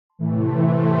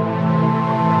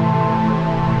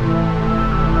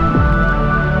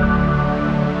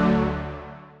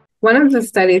One of the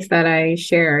studies that I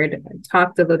shared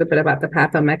talked a little bit about the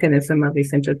pathomechanism of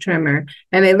essential tremor,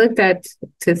 and they looked at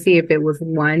to see if it was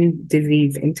one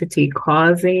disease entity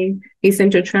causing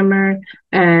essential tremor.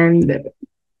 And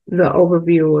the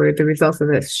overview or the results of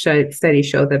this study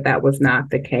showed that that was not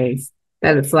the case,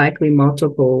 that it's likely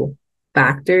multiple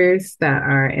factors that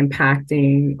are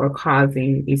impacting or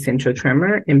causing essential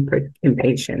tremor in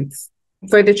patients.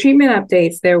 For the treatment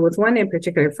updates, there was one in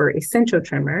particular for essential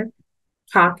tremor,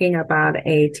 talking about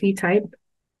a T-type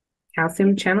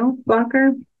calcium channel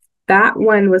blocker. That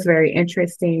one was very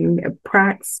interesting.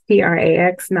 PRAX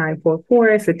 944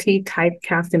 is a T-type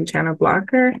calcium channel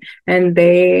blocker. And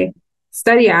the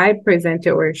study I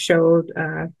presented or showed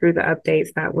through the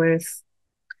updates that was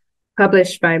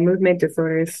published by Movement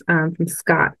Disorders from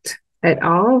Scott et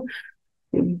al.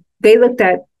 They looked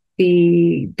at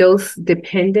the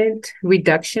dose-dependent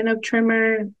reduction of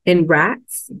tremor in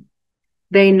rats.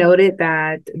 They noted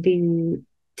that the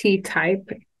T-type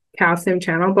calcium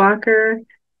channel blocker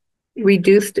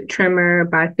reduced tremor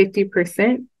by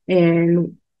 50%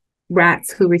 in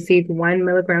rats who received 1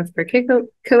 milligrams per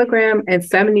kilogram and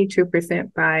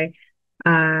 72% by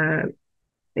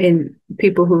in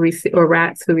people who receive or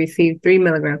rats who received 3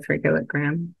 milligrams per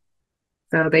kilogram.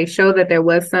 So they show that there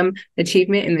was some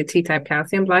achievement in the T-type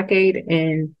calcium blockade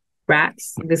in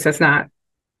rats. This has not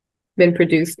been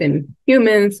produced in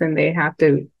humans, and they have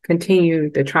to continue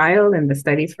the trial and the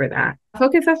studies for that.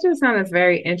 Focused ultrasound is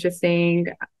very interesting,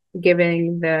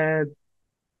 given the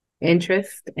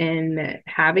interest in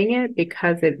having it,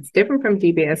 because it's different from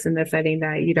DBS in the setting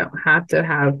that you don't have to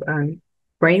have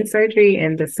brain surgery,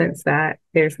 in the sense that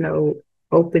there's no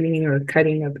opening or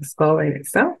cutting of the skull in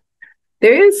itself.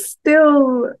 There is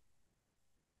still,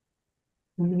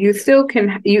 it's still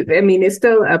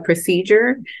a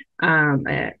procedure,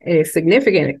 a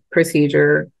significant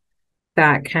procedure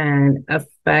that can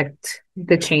affect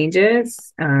the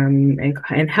changes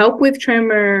and help with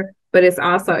tremor, but it's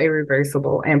also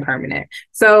irreversible and permanent.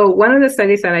 So one of the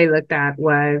studies that I looked at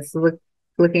was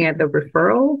looking at the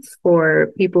referrals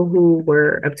for people who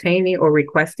were obtaining or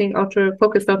requesting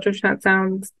focused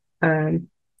ultrasound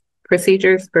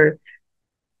procedures for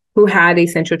who had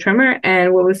essential tremor.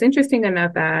 And what was interesting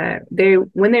enough that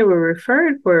when they were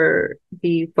referred for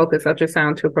the focused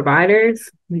ultrasound to providers,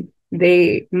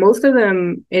 most of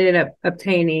them ended up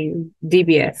obtaining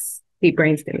DBS, deep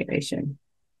brain stimulation,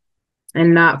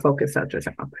 and not focused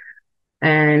ultrasound.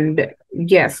 And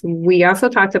yes, we also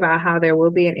talked about how there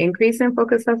will be an increase in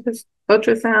focused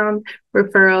ultrasound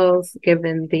referrals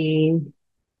given the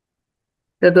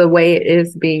way it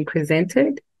is being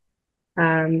presented.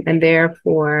 And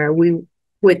therefore, we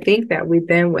would think that we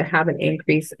then would have an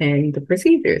increase in the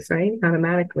procedures, right,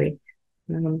 automatically.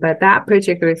 But that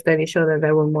particular study showed that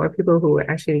there were more people who were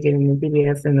actually getting the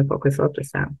DBS than the focused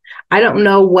ultrasound. I don't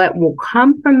know what will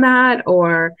come from that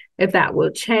or if that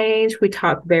will change. We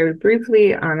talked very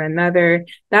briefly on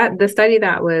the study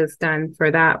that was done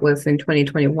for that was in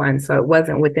 2021, so it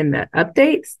wasn't within the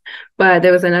updates, but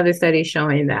there was another study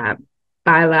showing that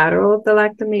bilateral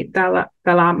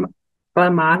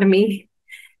thalamotomy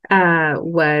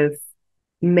was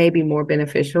maybe more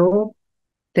beneficial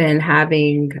than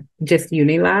having just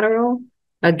unilateral.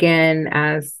 Again,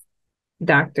 as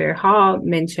Dr. Hall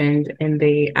mentioned in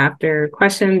the after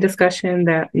question discussion,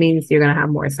 that means you're going to have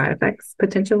more side effects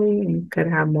potentially and could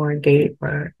have more gait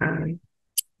or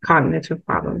cognitive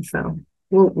problems. So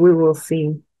we will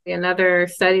see. Another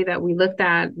study that we looked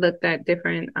at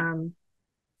different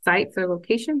sites or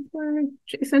locations for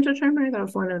essential tremor. That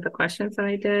was one of the questions that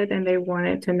I did, and they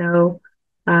wanted to know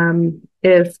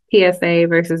if PSA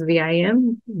versus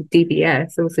VIM,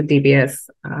 DBS, it was a DBS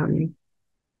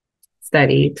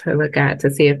study to look at to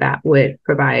see if that would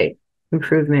provide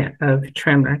improvement of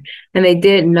tremor. And they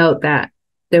did note that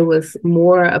there was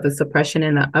more of a suppression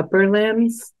in the upper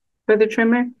limbs for the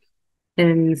tremor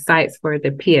and sites for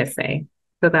the PSA.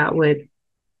 So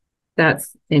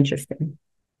that's interesting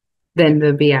than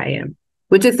the VIM,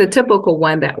 which is the typical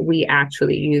one that we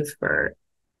actually use for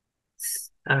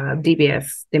DBS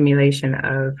stimulation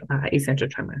of essential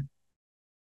tremor.